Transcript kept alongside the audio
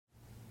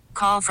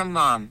call from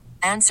mom.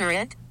 Answer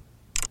it.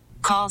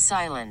 Call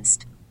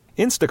silenced.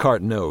 Instacart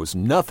knows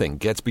nothing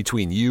gets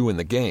between you and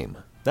the game.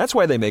 That's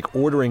why they make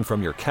ordering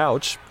from your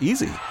couch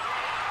easy.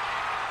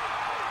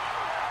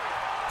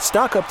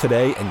 Stock up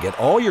today and get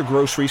all your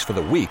groceries for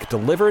the week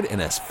delivered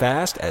in as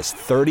fast as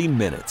 30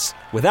 minutes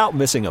without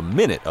missing a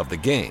minute of the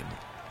game.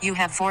 You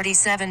have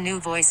 47 new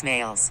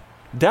voicemails.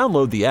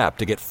 Download the app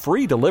to get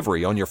free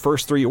delivery on your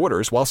first 3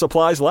 orders while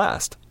supplies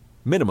last.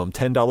 Minimum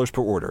 $10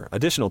 per order.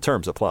 Additional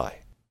terms apply.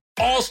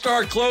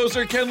 All-star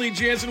closer Kenley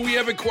Jansen, we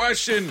have a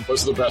question.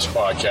 What's the best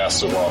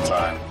podcast of all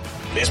time?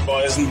 Baseball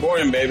isn't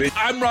boring, baby.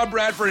 I'm Rob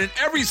Bradford, and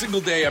every single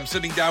day I'm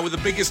sitting down with the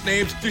biggest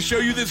names to show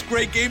you this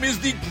great game is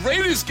the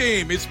greatest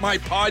game. It's my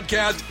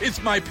podcast.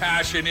 It's my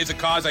passion. It's a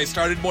cause I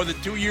started more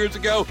than 2 years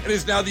ago and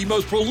is now the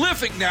most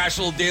prolific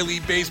national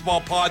daily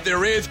baseball pod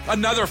there is.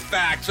 Another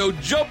fact, so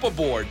jump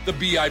aboard the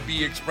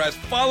BIB Express.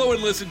 Follow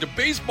and listen to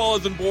Baseball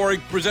Isn't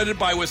Boring, presented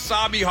by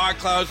Wasabi Hot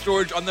Cloud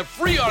Storage on the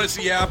free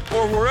Odyssey app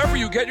or wherever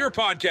you get your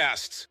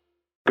podcasts.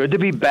 Good to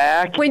be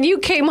back. When you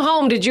came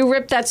home, did you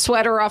rip that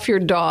sweater off your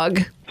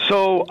dog?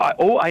 So,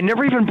 I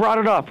never even brought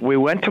it up. We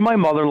went to my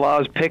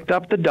mother-in-law's, picked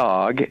up the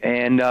dog,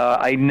 and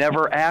I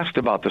never asked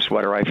about the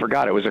sweater. I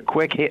forgot. It was a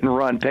quick hit and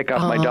run, pick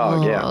up my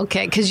dog. Yeah.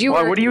 Okay, because you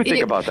well, were. What do you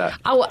think about that?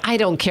 Oh, I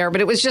don't care, but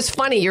it was just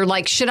funny. You're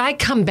like, should I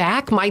come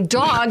back? My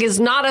dog is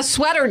not a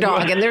sweater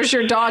dog, and there's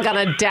your dog on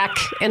a deck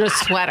in a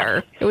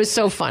sweater. It was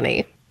so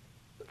funny.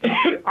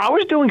 I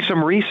was doing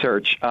some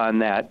research on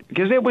that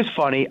because it was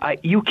funny.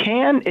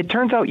 It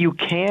turns out you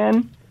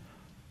can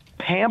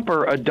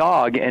pamper a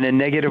dog in a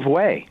negative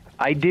way.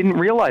 I didn't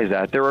realize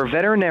that. There are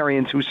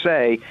veterinarians who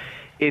say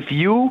if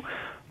you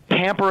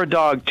pamper a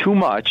dog too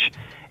much,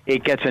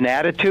 it gets an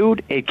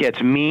attitude, it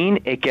gets mean,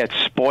 it gets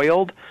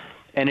spoiled,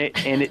 and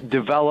it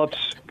develops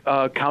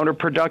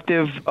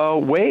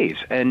counterproductive ways.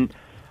 And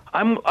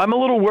I'm a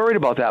little worried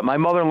about that. My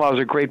mother-in-law is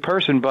a great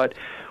person, but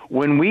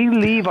when we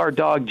leave our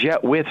dog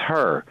Jet with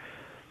her,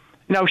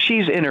 now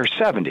she's in her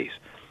 70s,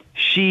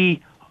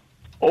 she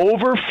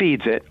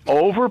overfeeds it,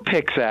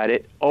 overpicks at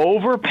it,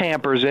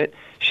 overpampers it.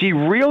 She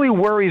really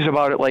worries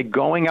about it, like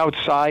going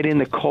outside in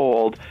the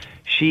cold.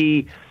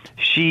 She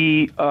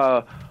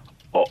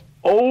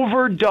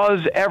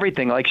overdoes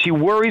everything. Like she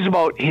worries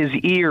about his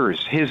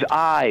ears, his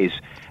eyes,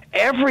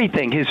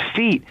 everything, his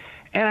feet.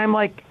 And I'm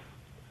like,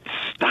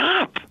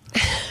 stop.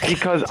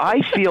 Because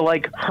I feel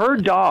like her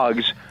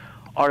dogs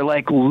are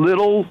like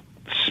little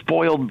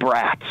spoiled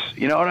brats.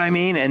 You know what I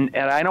mean? And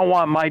I don't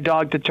want my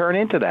dog to turn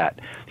into that.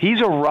 He's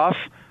a rough,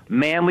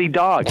 manly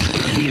dog.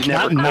 He's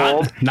never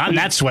cold. Not in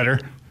that sweater.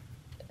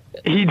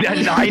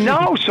 I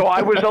know, so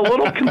I was a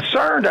little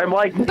concerned. I'm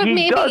like,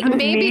 he doesn't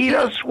need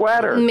a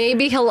sweater.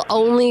 Maybe he'll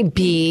only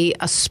be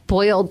a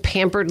spoiled,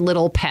 pampered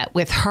little pet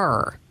with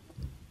her.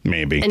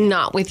 Maybe. And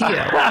not with you.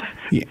 Yeah.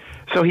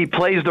 So he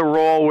plays the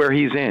role where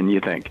he's in, you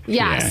think?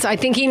 Yes, yeah. I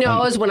think he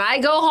knows when I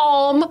go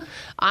home,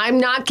 I'm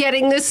not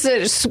getting this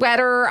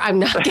sweater, I'm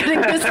not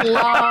getting this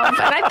love.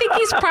 And I think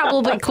he's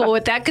probably cool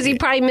with that because he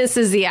probably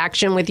misses the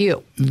action with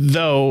you.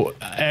 Though,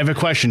 I have a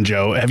question,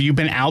 Joe. Have you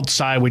been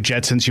outside with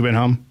Jet since you've been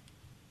home?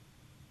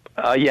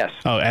 Yes.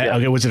 Oh, yeah.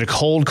 Okay. Was it a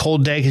cold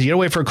day? Because you got to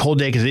wait for a cold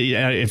day. Because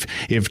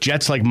if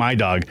Jet's like my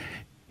dog,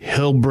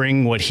 he'll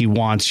bring what he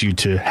wants you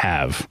to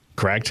have.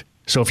 Correct?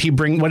 So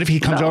what if he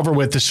comes over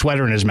with the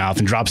sweater in his mouth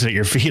and drops it at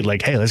your feet?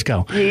 Like, hey, let's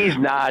go. He's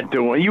not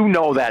doing. You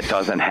know that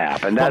doesn't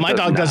happen. Well, my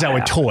dog does that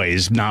with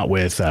toys, not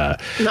with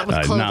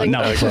clothing.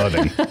 Not with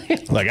clothing.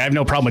 Like, I have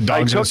no problem with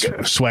dogs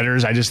with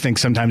sweaters. I just think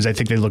sometimes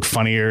they look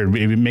funnier.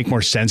 It would make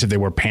more sense if they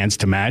wear pants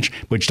to match,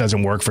 which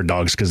doesn't work for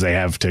dogs because they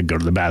have to go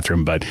to the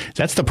bathroom. But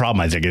that's the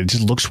problem. I think it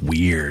just looks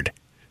weird.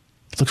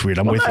 It looks weird.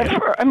 I'm with you.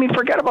 I mean,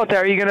 forget about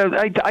that. Are you gonna?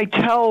 I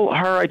tell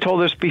her. I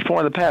told this before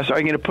in the past. Are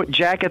you gonna put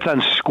jackets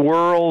on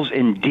squirrels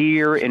and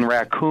deer and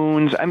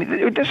raccoons? I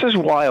mean, this is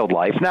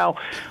wildlife. Now,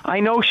 I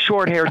know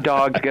short-haired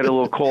dogs get a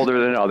little colder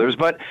than others,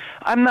 but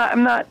I'm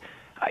not.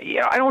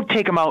 I don't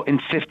take them out in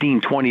 15,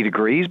 20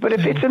 degrees. But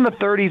if it's in the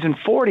 30s and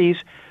 40s,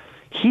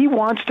 he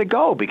wants to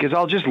go because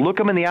I'll just look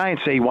him in the eye and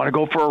say, "You want to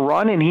go for a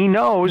run?" And he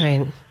knows.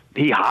 Right.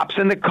 He hops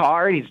in the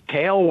car, his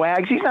tail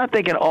wags. He's not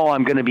thinking,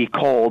 I'm going to be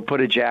cold, put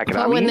a jacket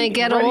on. But when they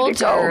get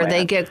older,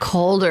 they get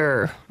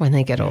colder when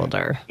they get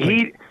older.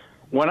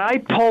 When I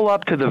pull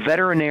up to the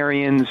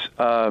veterinarian's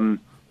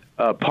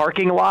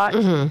parking lot,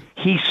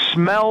 he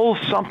smells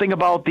something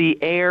about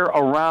the air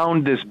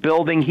around this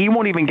building. He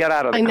won't even get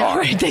out of the car.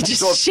 Right? They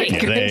just shake.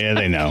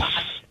 They know.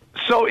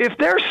 So if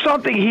there's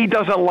something he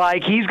doesn't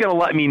like, he's going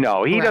to let me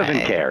know. He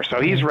doesn't care,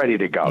 so he's ready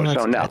to go.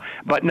 So no. Good.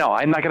 But no,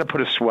 I'm not going to put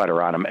a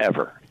sweater on him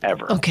ever.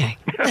 Okay.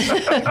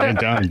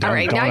 Don't, all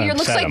right. Now it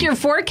looks like your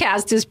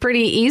forecast is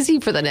pretty easy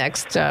for the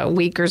next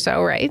week or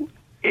so, right?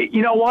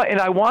 You know what? And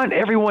I want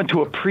everyone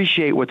to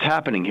appreciate what's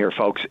happening here,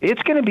 folks.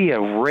 It's going to be a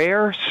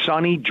rare,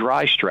 sunny,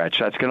 dry stretch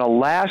that's going to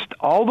last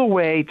all the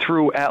way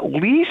through at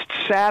least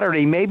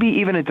Saturday, maybe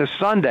even into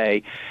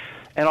Sunday.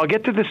 And I'll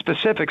get to the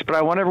specifics, but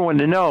I want everyone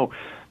to know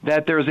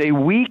that there's a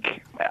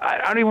week, I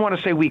don't even want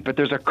to say week, but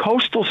there's a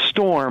coastal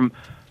storm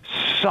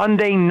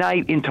Sunday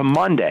night into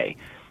Monday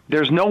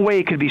there's no way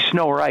it could be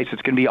snow or ice.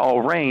 It's going to be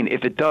all rain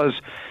if it does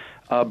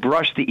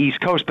brush the East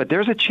Coast. But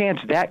there's a chance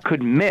that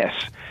could miss.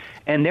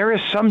 And there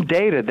is some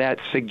data that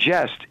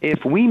suggests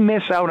if we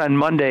miss out on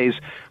Monday's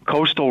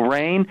coastal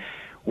rain,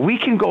 we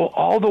can go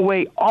all the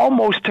way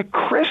almost to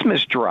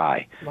Christmas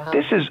dry. Wow.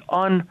 This is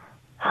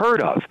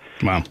unheard of.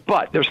 Wow.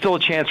 But there's still a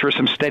chance for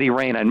some steady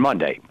rain on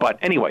Monday. But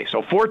anyway,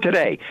 so for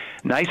today,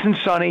 nice and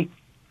sunny,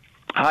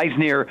 highs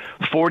near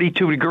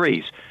 42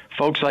 degrees.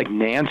 Folks like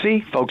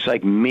Nancy, folks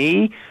like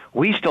me,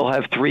 we still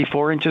have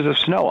 3-4 inches of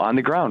snow on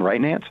the ground, right,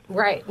 Nance?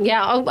 Right.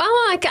 Yeah. Oh, well,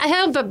 I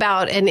have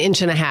about 1.5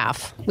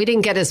 inches. We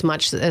didn't get as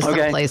much as some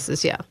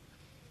places. Yeah.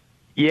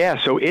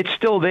 Yeah, so it's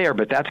still there,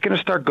 but that's going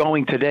to start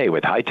going today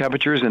with high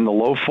temperatures in the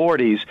low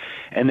 40s,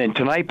 and then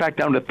tonight back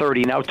down to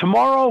 30. Now,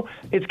 tomorrow,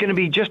 it's going to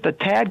be just a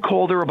tad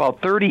colder,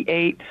 about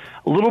 38,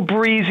 a little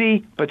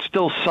breezy, but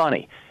still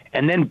sunny.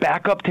 And then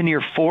back up to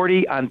near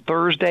 40 on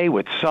Thursday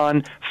with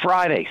sun.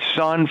 Friday,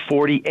 sun,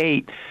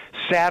 48.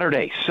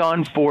 Saturday,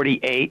 sun,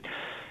 48.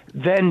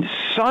 Then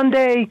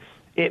Sunday,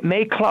 it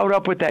may cloud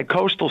up with that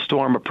coastal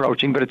storm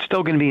approaching, but it's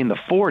still going to be in the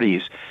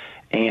 40s.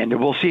 And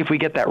we'll see if we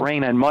get that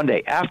rain on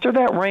Monday. After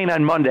that rain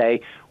on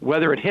Monday,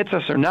 whether it hits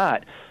us or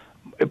not,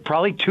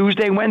 probably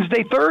Tuesday,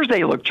 Wednesday,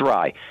 Thursday look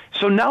dry.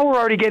 So now we're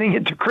already getting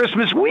into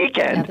Christmas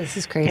weekend. Yeah, this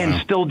is crazy. And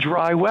still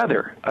dry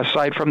weather,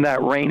 aside from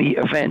that rainy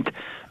event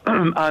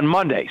on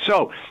Monday.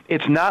 So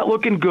it's not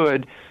looking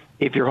good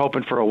if you're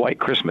hoping for a white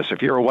Christmas,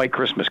 if you're a white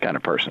Christmas kind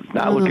of person.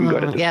 Not looking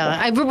good at this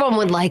point. Everyone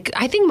would like,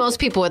 I think most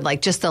people would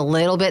like just a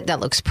little bit that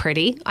looks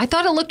pretty. I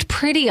thought it looked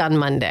pretty on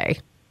Monday.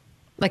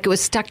 Like it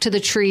was stuck to the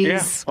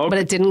trees, but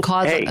it didn't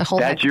cause a whole...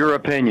 that's your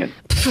opinion.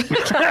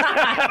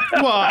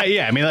 Well,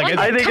 yeah, I mean, like...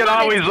 I think it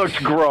always looks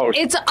gross.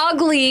 It's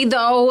ugly,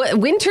 though.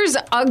 Winter's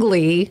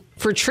ugly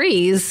for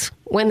trees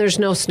when there's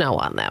no snow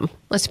on them.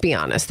 Let's be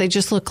honest. They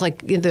just look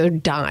like they're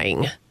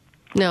dying.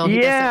 No,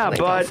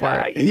 but...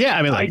 I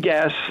mean, like...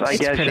 I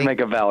guess you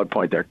make a valid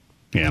point there.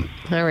 Yeah.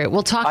 All right.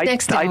 We'll talk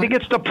next hour. I think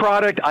it's the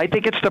product. I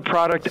think it's the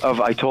product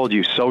of, I told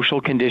you, social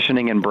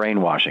conditioning and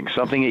brainwashing.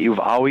 Something that you've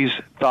always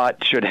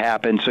thought should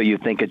happen, so you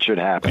think it should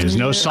happen. There's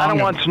no song. I don't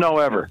want snow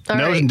ever.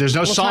 There's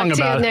no song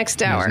about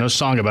next hour. There's no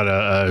song about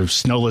a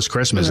snowless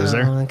Christmas, is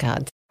there? Oh my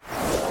God.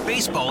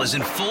 Baseball is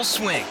in full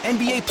swing.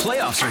 NBA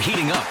playoffs are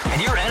heating up,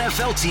 and your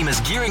NFL team is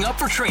gearing up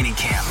for training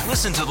camp.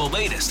 Listen to the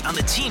latest on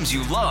the teams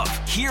you love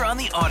here on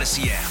the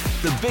Odyssey app.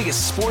 The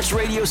biggest sports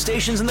radio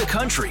stations in the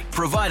country,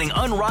 providing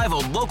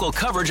unrivaled local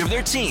coverage of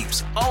their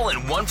teams, all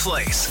in one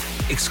place.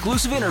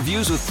 Exclusive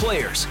interviews with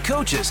players,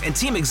 coaches, and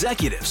team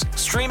executives,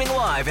 streaming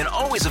live and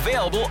always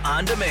available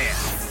on demand.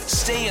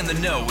 Stay in the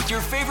know with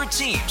your favorite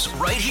teams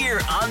right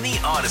here on the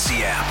Odyssey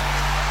app.